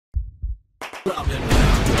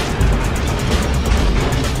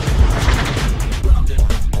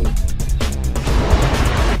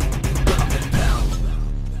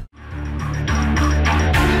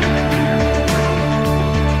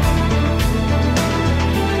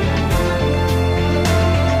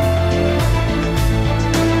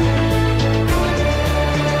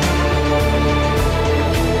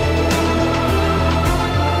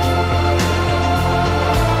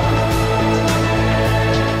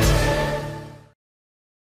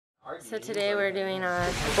today we're doing a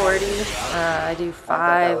 40. I do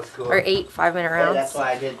 5 or 8 5-minute rounds.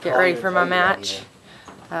 Get ready for my match.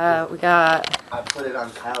 We got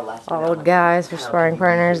old guys for sparring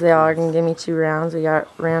partners. They all are gonna give me 2 rounds. We got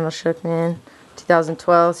Randall Schuckman,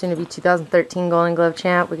 2012, soon to be 2013 Golden Glove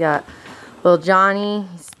champ. We got Lil Johnny,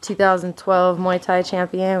 he's 2012 Muay Thai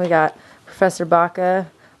champion. We got Professor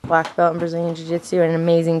Baca, black belt in Brazilian Jiu-Jitsu, and an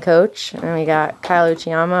amazing coach. And we got Kyle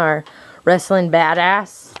Uchiyama, our wrestling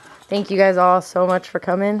badass. Thank you guys all so much for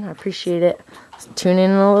coming. I appreciate it. Tune in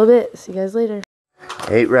a little bit. See you guys later.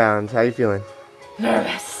 8 rounds. How you feeling?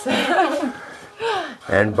 Nervous.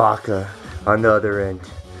 And Baca on the other end.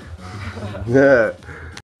 Good.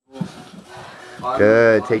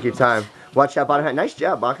 Take your time. Watch that bottom hand. Nice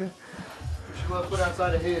job, Baca. She want to put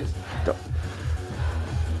outside of his.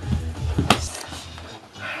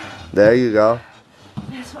 There you go.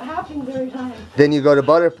 That's what happens every time. Then you go to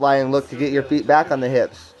butterfly and look to get your feet back on the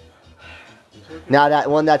hips. Now that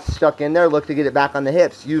one that's stuck in there, look to get it back on the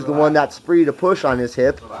hips. Use the one that's free to push on his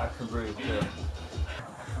hip.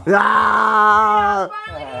 Ah!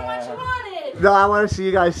 No, I want to see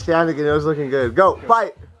you guys stand again. It was looking good. Go,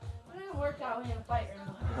 fight! It didn't work out in a fight.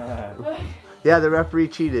 Yeah, the referee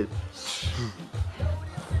cheated.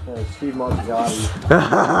 Steve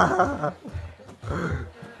Montigotti.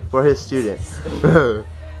 For his student.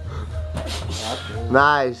 Nice.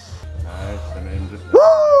 Nice. I mean, just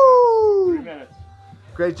Woo! 3 minutes.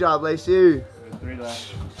 Great job, Lacey. 3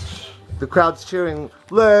 left. The crowd's cheering,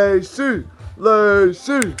 Lacey,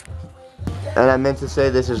 Lacey. And I meant to say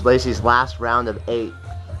this is Lacey's last round of 8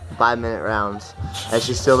 5-minute rounds, and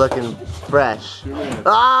she's still looking fresh. 2 minutes.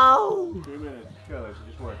 Oh! 2 minutes. Go, Lacey.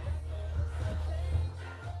 Just work.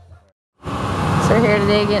 So we're here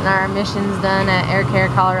today getting our missions done at Air Care,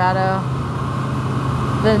 Colorado.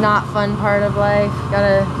 The not fun part of life.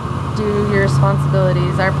 Gotta do your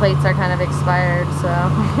responsibilities. Our plates are kind of expired, so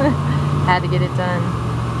had to get it done.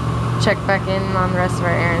 Check back in on the rest of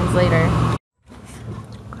our errands later.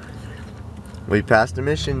 We passed the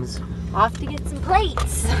missions. Off to get some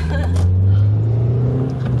plates.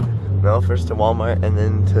 No, first to Walmart and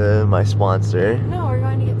then to my sponsor. No, we're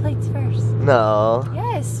going to get plates first. No.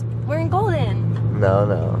 Yes, we're in Golden. No,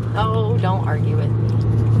 no. Oh, don't argue with me.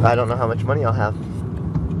 I don't know how much money I'll have.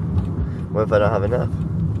 What if I don't have enough?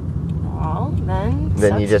 Well,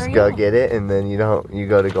 then you just go get it and then you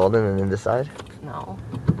go to Golden and then decide? No.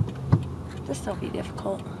 This will be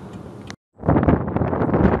difficult. So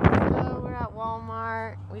we're at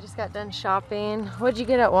Walmart. We just got done shopping. What'd you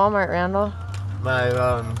get at Walmart, Randall? My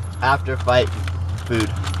after fight food.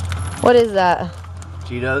 What is that?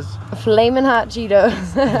 Cheetos. Flamin' hot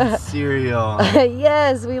Cheetos. Cereal.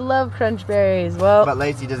 Yes, we love Crunch Berries. Well, But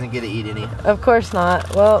Lacey doesn't get to eat any. of course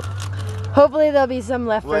not. Well, hopefully there'll be some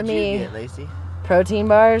left What'd for me. you get, Lacey? Protein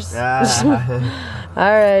bars. Ah.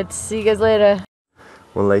 Alright, see you guys later.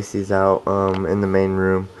 Well, Lacey's out in the main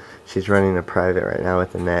room. She's running a private right now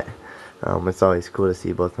with Annette. It's always cool to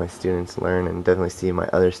see both my students learn and definitely see my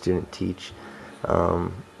other student teach.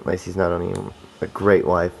 Lacey's not only a great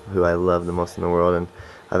wife who I love the most in the world, and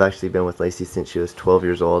I've actually been with Lacey since she was 12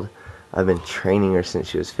 years old. I've been training her since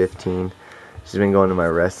she was 15. She's been going to my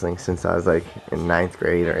wrestling since I was like in 9th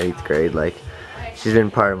grade or 8th grade. Like, she's been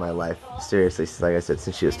part of my life, seriously, like I said,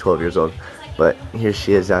 since she was 12 years old. But here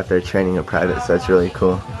she is out there training a private, so that's really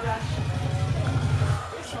cool.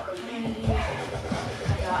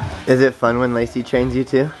 Is it fun when Lacey trains you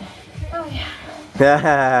too? Oh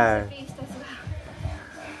yeah.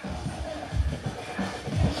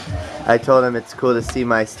 I told him it's cool to see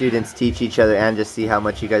my students teach each other and just see how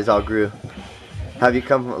much you guys all grew. Have you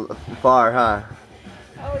come far, huh?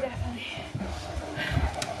 Oh, definitely.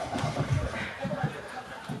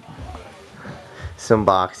 Some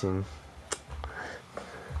boxing.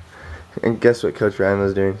 And guess what Coach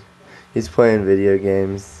Randall's doing? He's playing video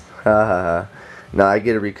games. Ha ha ha. No, I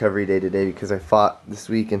get a recovery day today because I fought this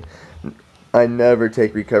week and I never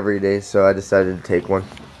take recovery days, so I decided to take one.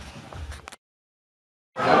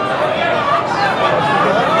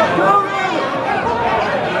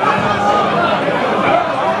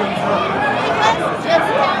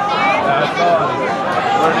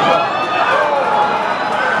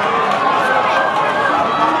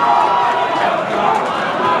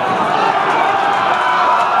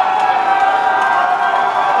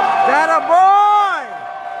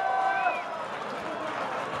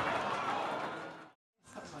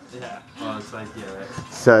 Yeah. Well, it's like, yeah, right.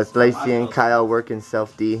 So it's Lacey and Kyle working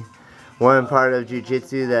self-D. One part of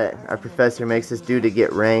jiu-jitsu that our professor makes us do to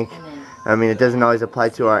get rank. I mean, it doesn't always apply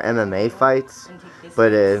to our MMA fights,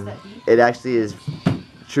 but it actually is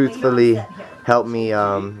truthfully helped me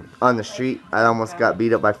on the street. I almost got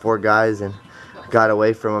beat up by 4 guys and got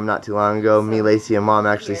away from them not too long ago. Me, Lacey, and Mom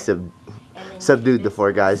actually subdued the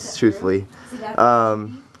 4 guys, truthfully.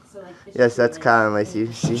 Yes, that's Kyle and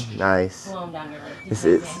Lacey. See? Nice.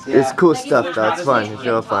 It's cool stuff, though. It's fun. It's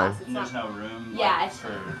real fun. There's no room. Yeah,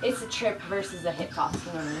 it's a trip versus a hip toss.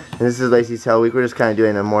 You know what I mean? And this is Lacey's Hell Week. We're just kind of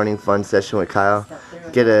doing a morning fun session with Kyle.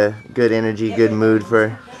 Get a good energy, good mood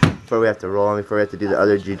before we have to roll and before we have to do the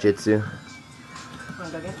other jiu-jitsu.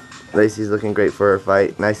 Lacey's looking great for her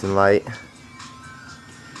fight. Nice and light.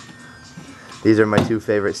 These are my 2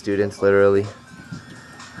 favorite students, literally.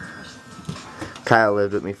 Kyle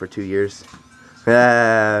lived with me for 2 years.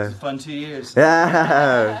 Yeah. Fun 2 years.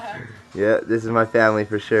 Yeah. Yeah, this is my family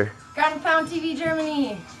for sure. Groundandpound-TV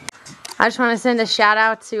Germany. I just want to send a shout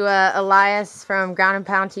out to Elias from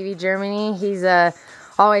Groundandpound-TV Germany. He's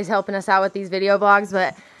always helping us out with these video blogs,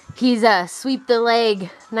 but he's Sweep the Leg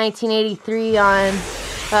 1983 on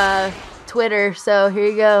Twitter. So here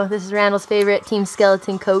you go. This is Randall's favorite Team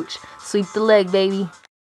Skeleton coach. Sweep the leg, baby.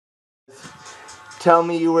 Tell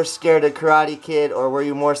me you were scared of Karate Kid, or were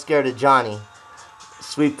you more scared of Johnny?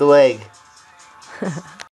 Sweep the leg. It's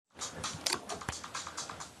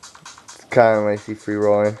Kyle and Lacey free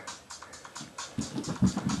rolling.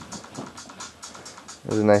 It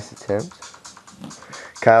was a nice attempt.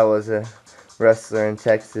 Kyle was a wrestler in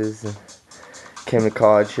Texas and came to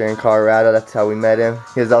college here in Colorado. That's how we met him.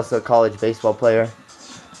 He was also a college baseball player.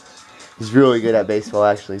 He's really good at baseball,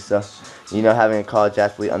 actually, so you know, having a college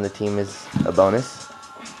athlete on the team is a bonus.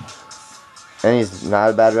 And he's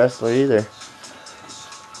not a bad wrestler either.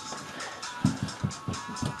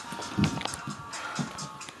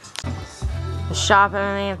 The Shop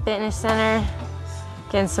MMA and Fitness Center.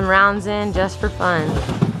 Getting some rounds in just for fun.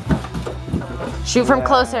 Shoot from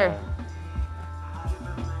closer.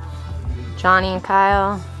 Johnny and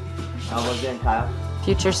Kyle. Almost in, Kyle.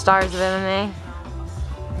 Future stars of MMA.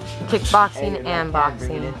 Kickboxing and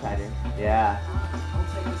boxing. Yeah.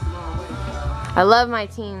 I love my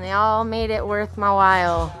team. They all made it worth my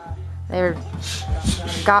while. They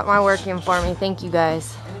got my work in for me. Thank you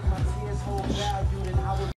guys.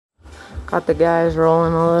 Got the guys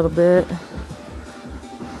rolling a little bit.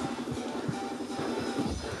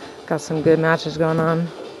 Got some good matches going on.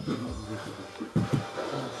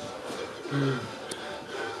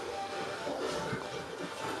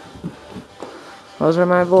 Those are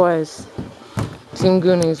my boys. Team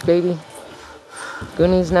Goonies, baby.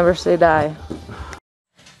 Goonies never say die.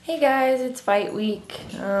 Hey guys, it's fight week.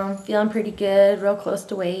 Feeling pretty good, real close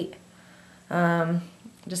to weight.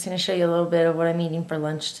 Just gonna show you a little bit of what I'm eating for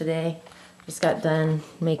lunch today. Just got done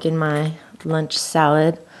making my lunch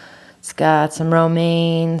salad. It's got some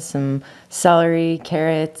romaine, some celery,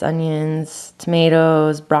 carrots, onions,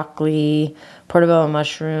 tomatoes, broccoli, portobello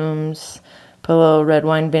mushrooms. Put a little red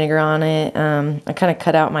wine vinegar on it. I kind of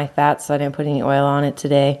cut out my fats, so I didn't put any oil on it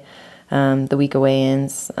today. The week of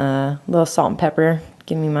weigh-ins. A little salt and pepper.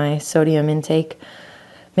 Give me my sodium intake.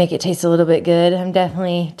 Make it taste a little bit good. I'm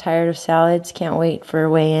definitely tired of salads. Can't wait for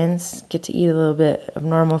weigh-ins. Get to eat a little bit of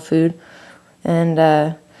normal food. And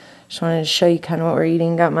just wanted to show you kind of what we're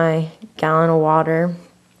eating. Got my gallon of water.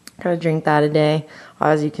 Gotta drink that a day.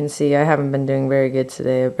 As you can see, I haven't been doing very good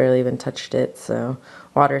today. I barely even touched it, so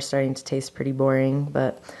water is starting to taste pretty boring,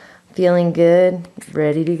 but feeling good,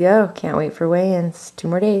 ready to go. Can't wait for weigh-ins. 2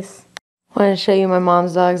 more days. Wanted to show you my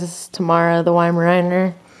mom's dogs. This is Tamara, the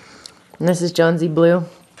Weimaraner, and this is Jonesy Blue.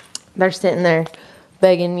 They're sitting there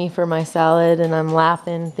begging me for my salad, and I'm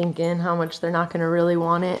laughing, thinking how much they're not going to really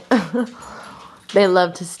want it. They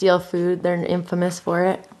love to steal food. They're infamous for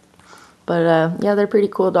it. But yeah, they're pretty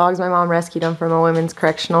cool dogs. My mom rescued them from a women's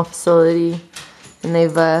correctional facility, and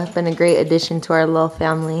they've been a great addition to our little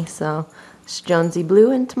family. So it's Jonesy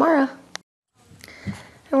Blue and Tamara.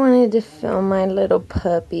 I wanted to film my little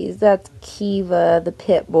puppies. That's Kiva, the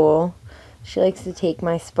pit bull. She likes to take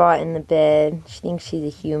my spot in the bed. She thinks she's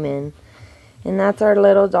a human. And that's our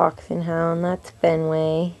little dachshund hound. That's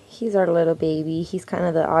Fenway. He's our little baby. He's kind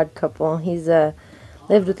of the odd couple. He's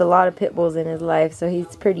lived with a lot of pit bulls in his life, so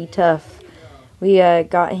he's pretty tough. We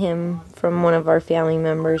got him from one of our family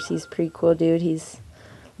members. He's a pretty cool dude. He's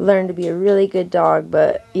learned to be a really good dog,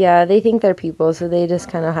 but yeah, they think they're people, so they just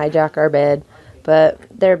kind of hijack our bed. But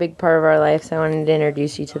they're a big part of our life, so I wanted to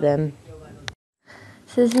introduce you to them.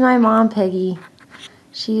 So this is my mom, Peggy.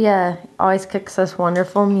 She always cooks us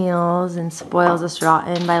wonderful meals and spoils us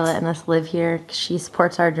rotten by letting us live here 'cause she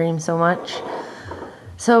supports our dreams so much.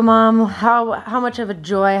 So, Mom, how much of a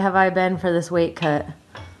joy have I been for this weight cut?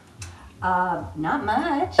 Not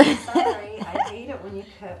much. Sorry. I hate it when you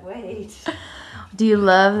cut weight. Do you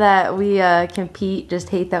love that we compete, just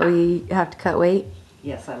hate that we have to cut weight?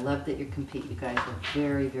 Yes, I love that you compete. You guys are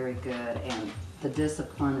very, very good, and the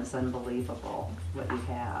discipline is unbelievable, what you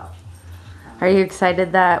have. Are you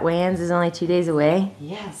excited that weigh-ins is only 2 days away?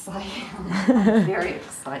 Yes, I am. I'm very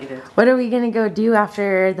excited. What are we going to go do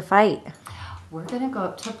after the fight? We're going to go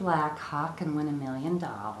up to Black Hawk and win $1 million.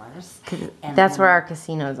 That's where our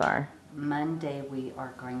casinos are. Monday we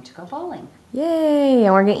are going to go bowling. Yay!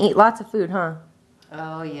 And we're going to eat lots of food, huh?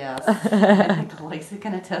 Oh, yes. I think Lacey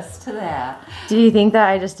can attest to that. Do you think that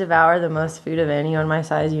I just devour the most food of anyone my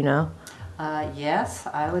size you know? Yes,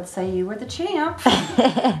 I would say you were the champ.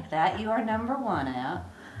 That you are #1 at.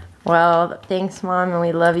 Well, thanks, Mom, and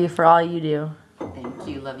we love you for all you do. Thank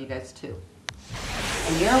you. Love you guys, too.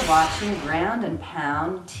 And you're watching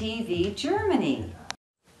Groundandpound-TV Germany.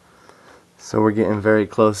 So we're getting very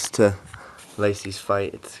close to Lacey's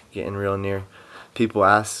fight. It's getting real near. People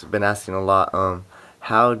been asking a lot,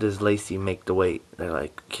 how does Lacey make the weight? They're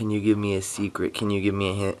like, can you give me a secret? Can you give me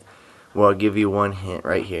a hint? Well, I'll give you one hint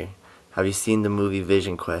right here. Have you seen the movie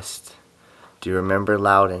Vision Quest? Do you remember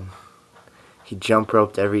Loudon? He jump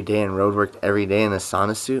roped every day and road worked every day in a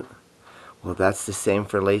sauna suit? Well, that's the same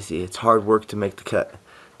for Lacey. It's hard work to make the cut.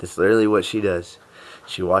 That's literally what she does.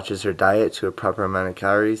 She watches her diet to a proper amount of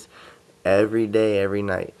calories every day, every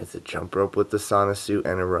night. It's a jump rope with the sauna suit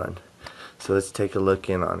and a run. So let's take a look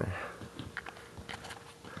in on her.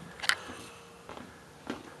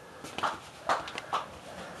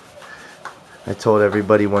 I told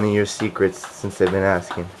everybody one of your secrets since they've been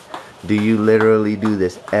asking. Do you literally do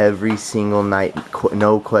this every single night,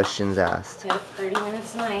 no questions asked? Yep, 30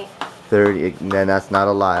 minutes a night. 30, then that's not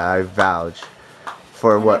a lie, I vouch.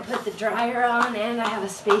 For and what? I put the dryer on and I have a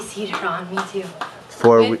space heater on me too.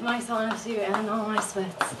 With my sauna suit and all my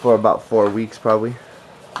sweats. For about 4 weeks probably?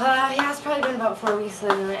 Yeah, it's probably been about 4 weeks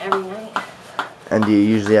living it every night. And do you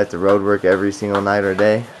usually have to road work every single night or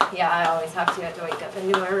day? Yeah, I always have to. I have to wake up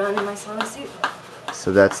and do my run in my sauna suit.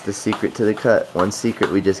 So that's the secret to the cut. One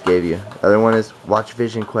secret we just gave you. Other one is watch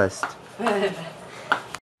Vision Quest.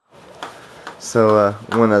 So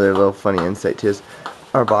one other little funny insight too is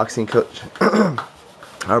our boxing coach,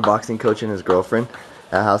 our boxing coach and his girlfriend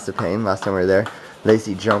at House of Pain. Last time we were there,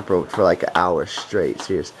 Lacey jump roped for like an hour straight,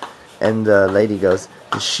 serious. And the lady goes,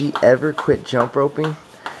 "Does she ever quit jump roping?"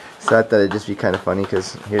 So I thought it'd just be kind of funny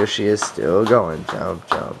because here she is still going. Jump,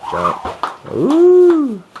 jump, jump.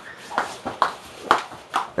 Ooh!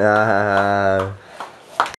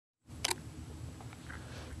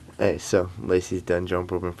 Hey, so Lacey's done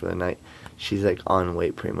jump roping for the night. She's like on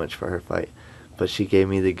weight pretty much for her fight. But she gave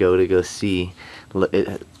me the go see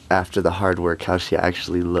it, after the hard work how she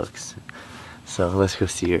actually looks. So let's go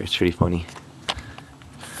see her. It's pretty funny.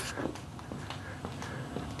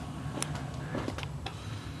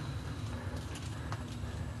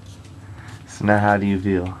 So now how do you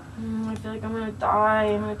feel? I feel like I'm gonna die.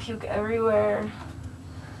 I'm gonna puke everywhere.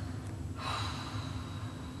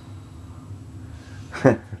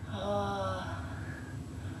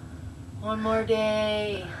 One more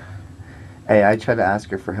day. Hey, I try to ask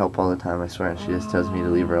her for help all the time, I swear, and she just tells me to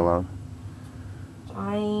leave her alone.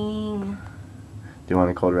 Dying. Do you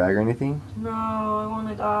want a cold rag or anything? No, I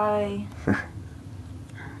wanna die.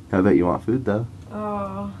 I bet you want food though.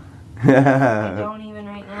 Oh. I don't even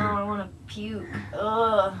right now. I wanna puke.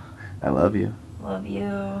 Ugh. I love you. Love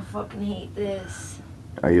you. Fucking hate this.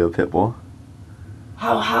 Are you a pit bull?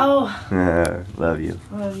 How? Love you.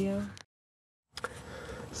 Love you.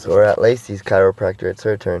 So we're at Lacey's chiropractor. It's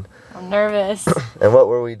her turn. I'm nervous. And what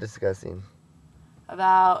were we discussing?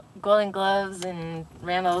 About Golden Gloves, and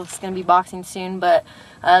Randall's going to be boxing soon, but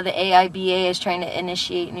the AIBA is trying to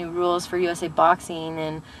initiate new rules for USA boxing,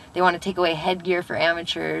 and they want to take away headgear for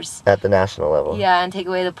amateurs. At the national level. Yeah, and take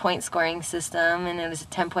away the point scoring system, and it was a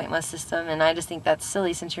 10-point must system, and I just think that's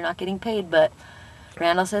silly since you're not getting paid, but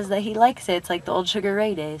Randall says that he likes it. It's like the old Sugar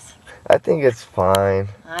Ray days. I think it's fine.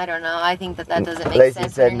 I don't know. I think that doesn't make Lacey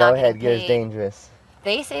sense. said no headgear is dangerous.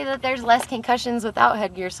 They say that there's less concussions without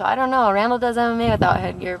headgear, so I don't know. Randall does MMA without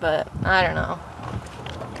headgear, but I don't know.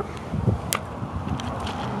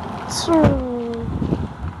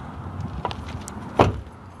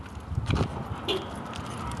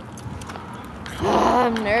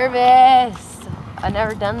 I'm nervous. I've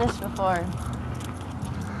never done this before.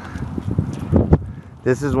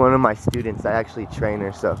 This is one of my students. I actually train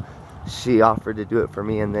her, so she offered to do it for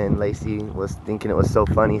me, and then Lacey was thinking it was so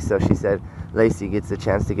funny, so she said Lacey gets the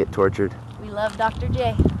chance to get tortured. We love Dr.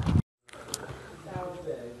 J.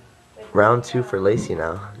 Round 2 for Lacey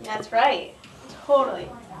now. That's right. Totally.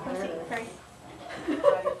 Hurry.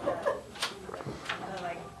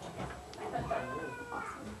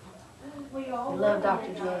 We love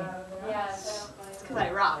Dr. J. Yes. It's because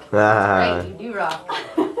I rock. Right, you do rock.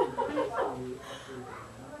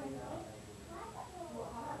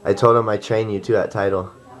 I told him I train you too at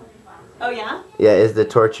Title. Oh, yeah? Yeah, is the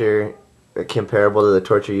torture comparable to the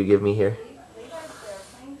torture you give me here?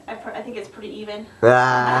 I think it's pretty even.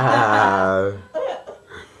 No,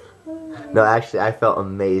 actually, I felt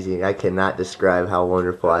amazing. I cannot describe how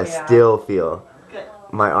wonderful I still feel. Good.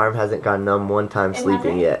 My arm hasn't gone numb one time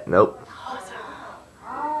sleeping yet. Nope.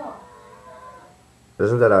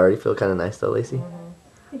 Doesn't that already feel kind of nice though, Lacey?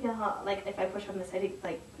 You know how, like, if I push on the side, it,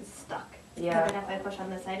 like, is stuck. Yeah. And then if I push on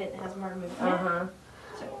this side, it has more movement. Uh-huh.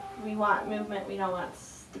 So we want movement, we don't want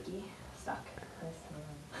sticky stuck.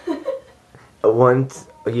 Once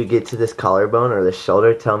you get to this collarbone or the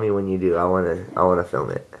shoulder, tell me when you do. I wanna film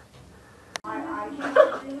it.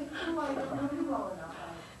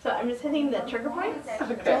 So I'm just hitting the trigger points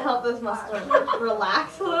to help those muscles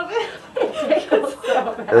relax a little bit.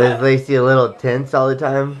 Is Lacey a little tense all the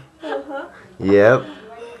time? Uh-huh. Yep.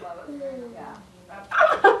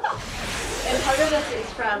 And part of this is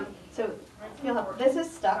from, so you'll have, this is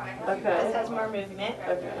stuck. Okay. This has more movement.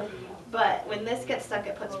 Okay. But when this gets stuck,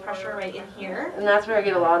 it puts pressure right in here. And that's where I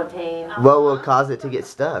get a lot of pain. What will cause it to get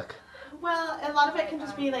stuck? Well, a lot of it can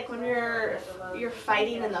just be like when you're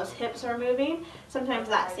fighting and those hips are moving. Sometimes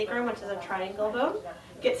that sacrum, which is a triangle bone,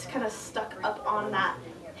 gets kind of stuck up on that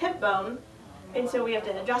hip bone, and so we have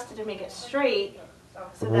to adjust it to make it straight.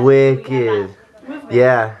 So that Wicked. we have that movement.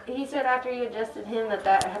 Yeah. He said after you adjusted him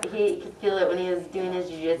that he could feel it when he was doing his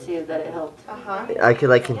jiu-jitsu, that it helped. Uh-huh. I could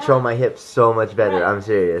like control my hips so much better. I'm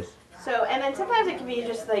serious. So, and then sometimes it can be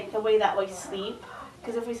just like the way that we sleep.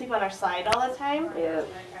 Because if we sleep on our side all the time,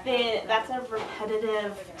 then that's a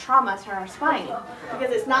repetitive trauma to our spine.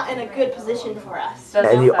 Because it's not in a good position for us.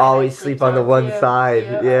 And you always sleep on the one side.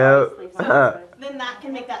 Yep. Then that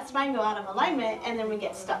can make that spine go out of alignment, and then we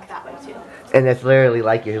get stuck that way too. And it's literally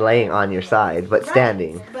like you're laying on your side, but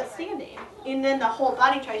standing. Right, but standing. And then the whole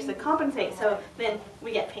body tries to compensate, so then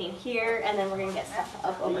we get pain here, and then we're going to get stuff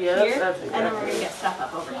up over here, and then we're going to get stuff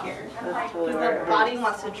up over here. Because the body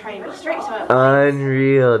wants to try and be straight, so it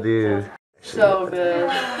Unreal, dude. So good.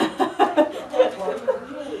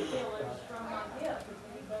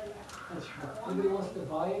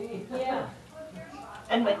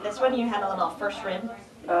 And with this one, you had a little first rib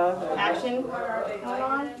action going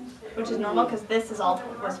on, which is normal because this is all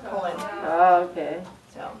was pulling. Oh, okay.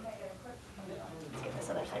 So let's get this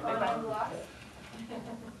other side big one.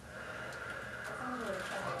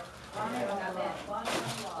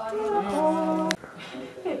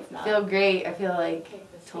 I feel great. I feel like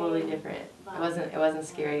totally different. It wasn't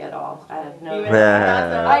scary at all. I had no.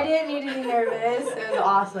 I didn't need to be nervous. It was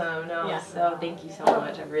awesome. No, so thank you so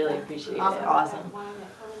much. I really appreciate it. Awesome.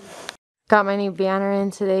 Got my new banner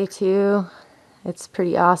in today too. It's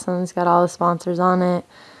pretty awesome. It's got all the sponsors on it.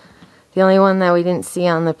 The only one that we didn't see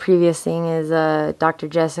on the previous thing is Dr.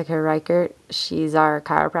 Jessica Reichert. She's our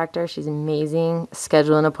chiropractor. She's amazing.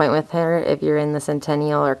 Schedule an appointment with her if you're in the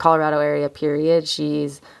Centennial or Colorado area, period.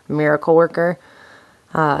 She's a miracle worker.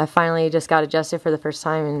 I finally just got adjusted for the first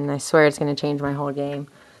time, and I swear it's going to change my whole game.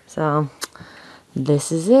 So,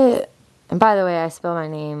 this is it. And by the way, I spell my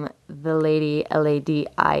name, the Ladie,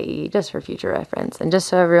 L-A-D-I-E, just for future reference. And just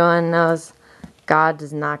so everyone knows, God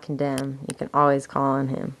does not condemn. You can always call on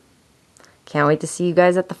Him. Can't wait to see you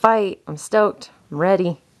guys at the fight. I'm stoked. I'm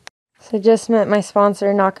ready. So just met my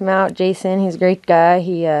sponsor, Knock Him Out, Jason. He's a great guy.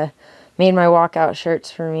 He made my walkout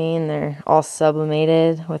shirts for me, and they're all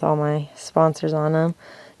sublimated with all my sponsors on them.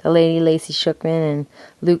 The Lady Lacey Schuckman and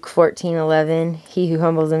Luke 14:11. He who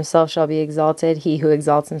humbles himself shall be exalted. He who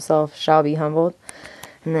exalts himself shall be humbled.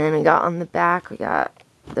 And then we got on the back, we got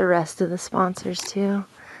the rest of the sponsors too.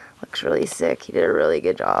 Looks really sick. He did a really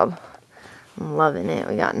good job. I'm loving it.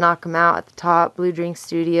 We got Knock 'Em Out at the top, Blue Drink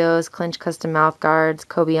Studios, Clinch Custom Mouth Guards,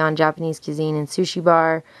 Kobe on Japanese Cuisine and Sushi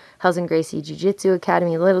Bar, Hells and Gracie Jiu-Jitsu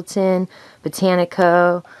Academy Littleton,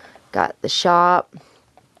 Botanico, got the shop.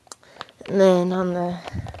 And then on the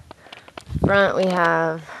front we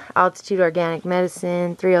have Altitude Organic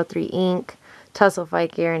Medicine, 303 Inc., Tussle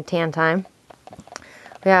Fight Gear, and Tan Time.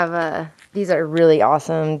 We have, these are really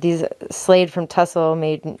awesome. These Slade from Tussle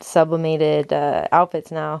made sublimated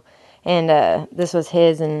outfits now. And this was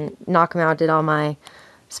his, and Knock 'Em Out did all my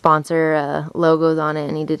sponsor logos on it,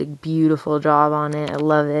 and he did a beautiful job on it. I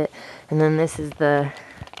love it. And then this is the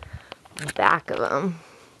back of them.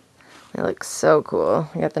 It looks so cool.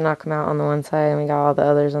 We got the knock 'em out on the one side, and we got all the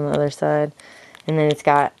others on the other side. And then it's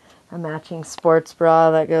got a matching sports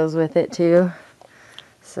bra that goes with it too.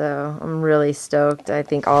 So I'm really stoked. I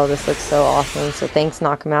think all of this looks so awesome. So thanks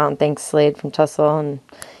Knock 'em Out, and thanks Slade from Tussle, and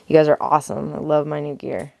you guys are awesome. I love my new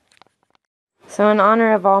gear. So in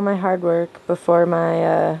honor of all my hard work before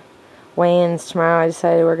my weigh-ins tomorrow, I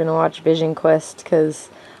decided we're gonna watch Vision Quest because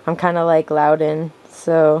I'm kind of like Loudon.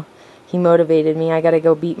 So he motivated me. I gotta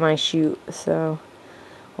go beat my shoot. So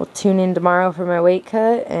we'll tune in tomorrow for my weight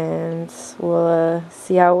cut, and we'll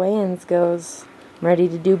see how weigh-ins goes. I'm ready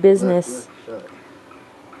to do business.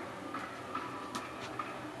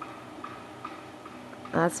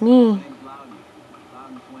 That's me.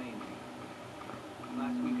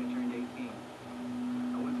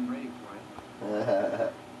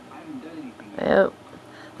 Yep.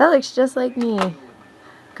 That looks just like me.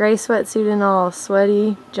 Gray sweatsuit and all,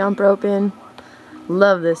 sweaty, jump roping.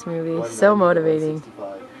 Love this movie. So motivating.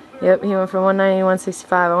 Yep, he went from 190 to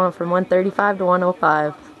 165. I went from 135 to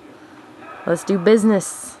 105. Let's do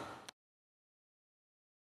business.